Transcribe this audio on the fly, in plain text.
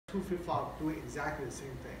two flip-flops doing exactly the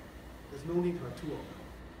same thing. There's no need to have two of them.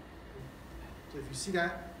 So if you see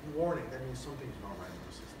that warning, that means something is not right in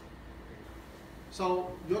your system.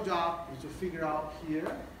 So your job is to figure out here,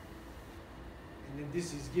 and then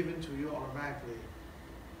this is given to you automatically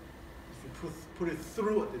if you put it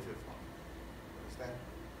through a flip flop. Understand?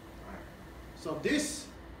 All right. So this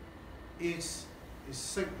is a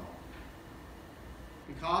signal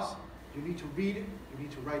because you need to read it, you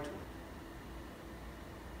need to write to it.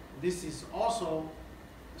 This is also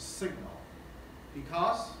a signal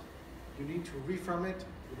because you need to read from it,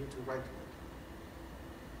 you need to write to it.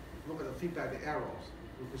 Look at the feedback, the arrows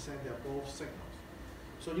represent they're both signals.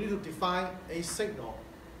 So you need to define a signal.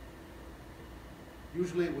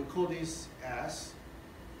 Usually we call this as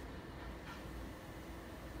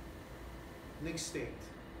next state.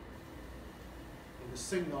 And the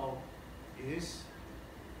signal is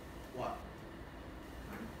what?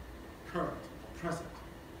 Current or present.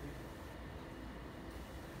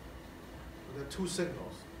 So there are two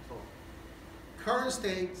signals. So current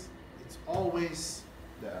state, it's always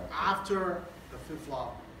after the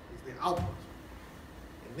flip-flop is the output.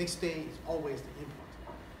 And next state is always the input.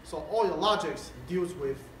 So all your logics deals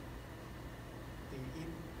with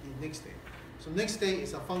the next state. So next state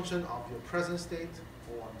is a function of your present state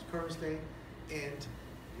or current state and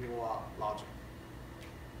your logic.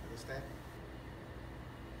 Understand?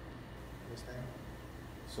 Understand?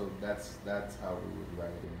 So that's how we would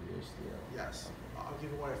write it in the HDL. Yes. Okay. I'll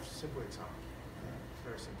give you one simple example. Okay.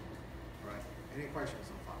 Very simple. All right. Any questions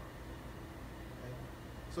so far? Okay.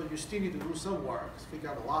 So you still need to do some work to figure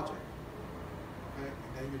out the logic. Okay.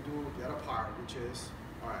 And then you do the other part, which is,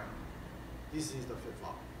 all right, this is the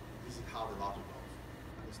flip-flop. This is how the logic goes.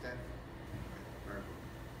 Understand? Okay. Very good.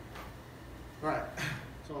 All right.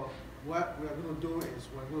 So what we are going to do is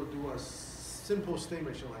we're going to do a simple state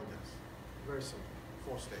machine like this. Very simple.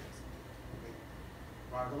 4 states. Okay.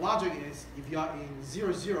 Right. The logic is if you are in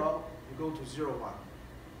 0, 0, you go to 0, 1.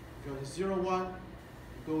 If you're in 0, 1,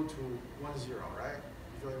 you go to 1, 0, right?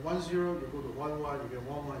 If you're in 1, 0, you go to 1, 1. If you're in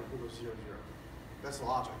 1, 1, you go to 0, 0. That's the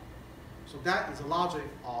logic. So that is the logic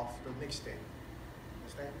of the next state.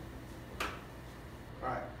 Understand? All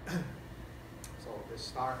right. So let's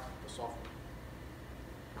start the software.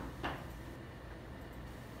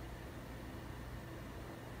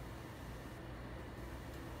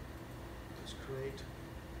 Create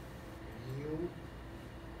a new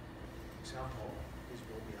example. This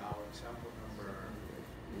will be our example number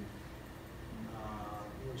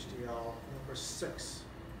HDL number 6.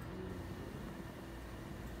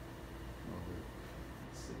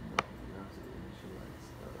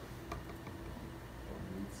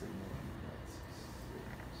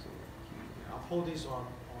 I'll hold this on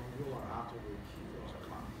Euler after we close our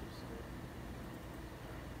class.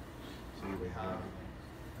 So we have.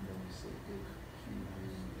 And then we say if Q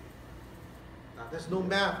is. Now there's no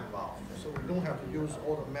math involved, so we don't have to use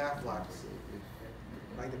all the math like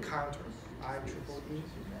the counter. IEEE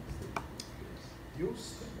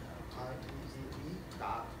use IEEE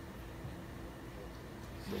dot.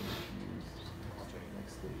 So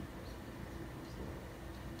next state.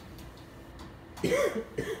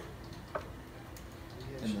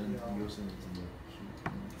 And then you also need to know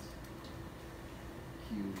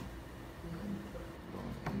Q.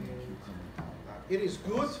 It is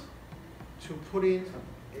good to put in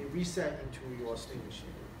a reset into your state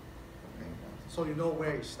machine, okay? So you know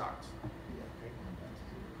where it starts. Okay?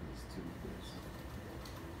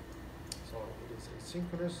 So it is a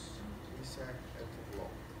synchronous reset at the low.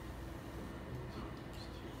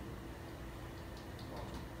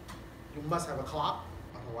 You must have a clock,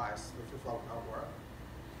 otherwise the flip-flop will not work.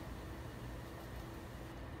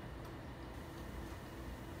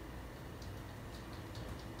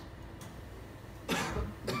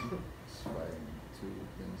 Two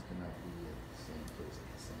things cannot be at the same place at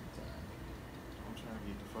the same time. I'm trying to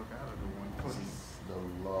get the fuck out of the one This place. is the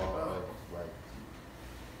law of like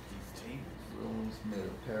These tables. Rooms made a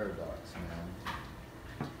paradox, man.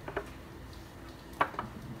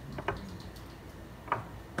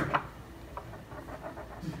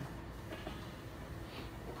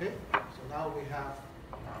 Okay, so now we have,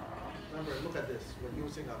 remember, look at this, we're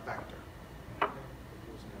using a vector. Okay?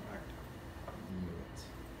 We're using a vector. Knew it.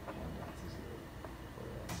 1 to 0. What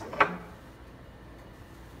did I say?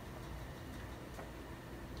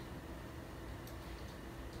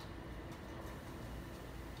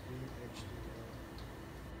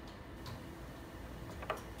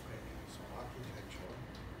 Okay, so architecture.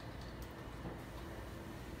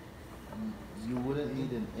 You wouldn't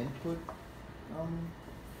need an input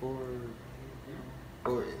for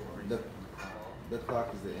or the clock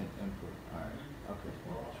is the input. All right. Okay.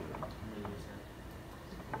 Sure.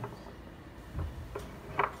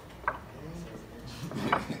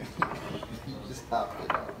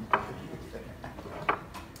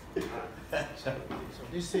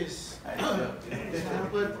 This is I know.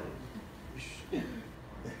 tablet.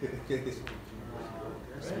 That's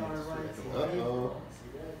not right. Uh-oh.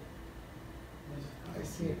 I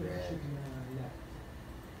see red.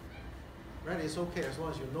 Red is okay as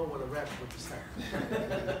long as you know what a red represents.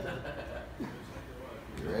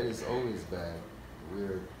 Red is always bad.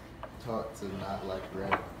 We're taught to not like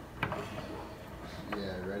red.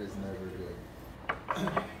 Yeah, red is never good.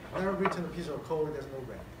 Never written a piece of code, there's no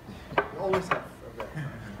red. You always have a red.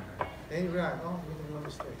 Then you realize, oh, we made one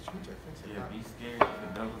mistake. Shoot, fix it. Yeah, be scared if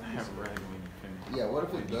it doesn't have red when you finish. Yeah, what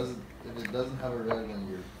if it doesn't? If it doesn't have a red when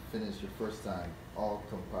you're finished your first time, all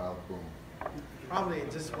compiled, boom. Probably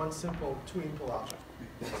just one simple two input object.